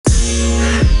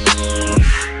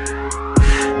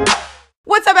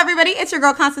everybody, it's your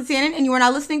girl Constance Shannon, and you are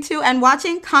now listening to and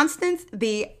watching Constance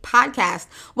the Podcast.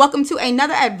 Welcome to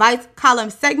another advice column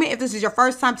segment. If this is your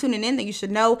first time tuning in, then you should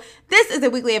know this is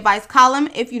a weekly advice column.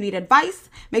 If you need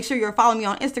advice, make sure you're following me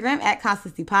on Instagram at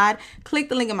Constance the Pod. Click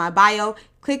the link in my bio.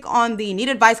 Click on the Need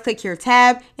Advice, click here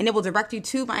tab, and it will direct you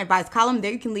to my advice column.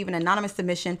 There you can leave an anonymous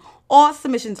submission. All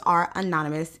submissions are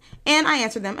anonymous, and I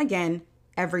answer them again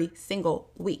every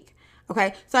single week.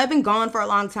 Okay, so I've been gone for a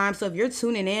long time, so if you're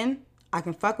tuning in, I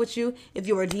can fuck with you. If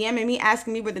you were DMing me,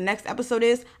 asking me where the next episode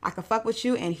is, I can fuck with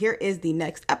you, and here is the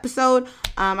next episode.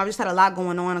 I've just had a lot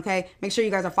going on, okay? Make sure you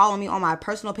guys are following me on my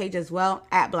personal page as well,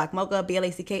 at Black Mocha,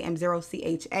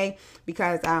 BLACKM0CHA,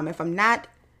 because if I'm not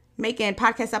making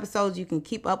podcast episodes, you can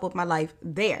keep up with my life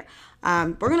there.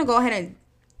 We're going to go ahead and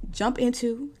jump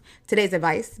into today's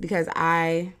advice, because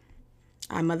I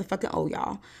motherfucking owe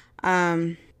y'all.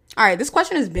 All right, this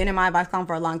question has been in my advice column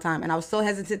for a long time, and I was so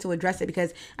hesitant to address it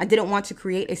because I didn't want to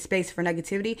create a space for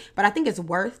negativity, but I think it's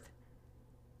worth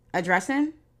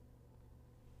addressing.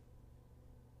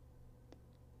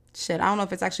 Shit, I don't know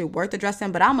if it's actually worth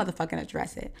addressing, but I'll motherfucking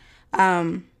address it.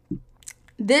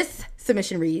 This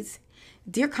submission reads,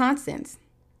 Dear Constance,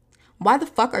 why the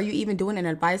fuck are you even doing an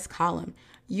advice column?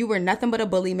 You were nothing but a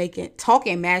bully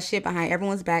talking mad shit behind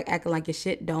everyone's back, acting like your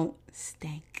shit don't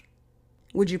stink.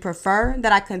 Would you prefer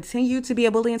that I continue to be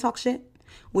a bully and talk shit?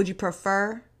 Would you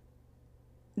prefer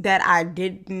that I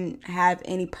didn't have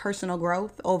any personal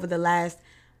growth over the last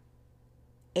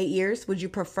 8 years? Would you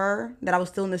prefer that I was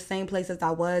still in the same place as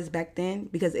I was back then?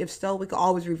 Because if so, we could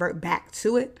always revert back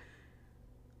to it,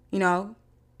 you know?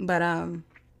 But,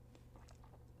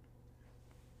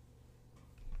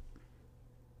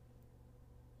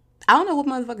 I don't know what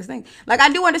motherfuckers think. Like, I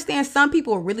do understand some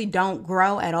people really don't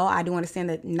grow at all. I do understand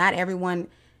that not everyone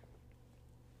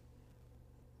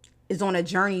is on a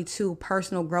journey to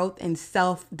personal growth and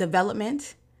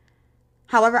self-development.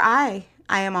 However, I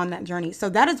am on that journey. So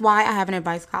that is why I have an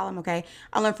advice column, okay?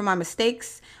 I learn from my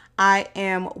mistakes. I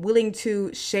am willing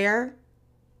to share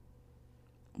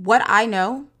what I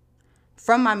know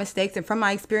from my mistakes and from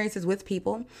my experiences with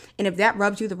people. And if that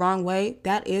rubs you the wrong way,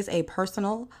 that is a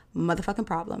personal motherfucking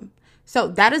problem. So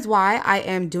that is why I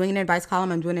am doing an advice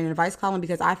column. I'm doing an advice column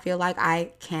because I feel like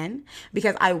I can,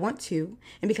 because I want to,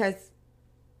 and because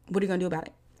what are you going to do about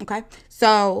it? Okay.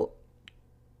 So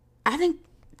I think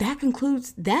that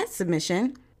concludes that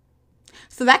submission.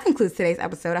 So that concludes today's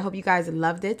episode. I hope you guys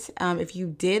loved it. If you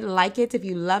did like it, if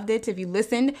you loved it, if you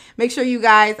listened, make sure you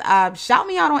guys shout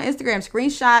me out on Instagram,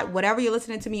 screenshot whatever you're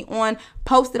listening to me on,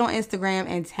 post it on Instagram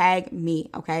and tag me.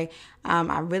 Okay.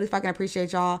 I really fucking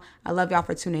appreciate y'all. I love y'all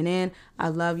for tuning in. I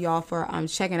love y'all for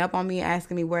checking up on me,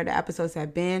 asking me where the episodes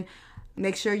have been.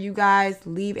 Make sure you guys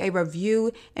leave a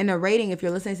review and a rating if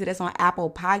you're listening to this on Apple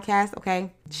Podcasts,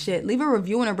 okay? Shit, leave a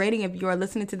review and a rating if you're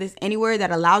listening to this anywhere that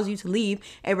allows you to leave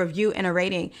a review and a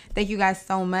rating. Thank you guys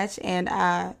so much, and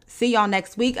see y'all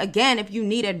next week. Again, if you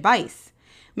need advice,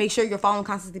 make sure you're following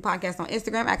Constance the Podcast on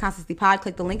Instagram at Constance the Pod.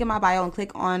 Click the link in my bio and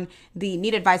click on the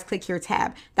Need Advice, click here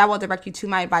tab. That will direct you to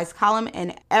my advice column,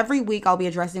 and every week I'll be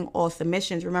addressing all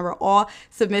submissions. Remember, all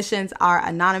submissions are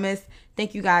anonymous.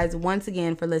 Thank you guys once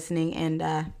again for listening,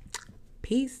 and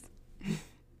peace.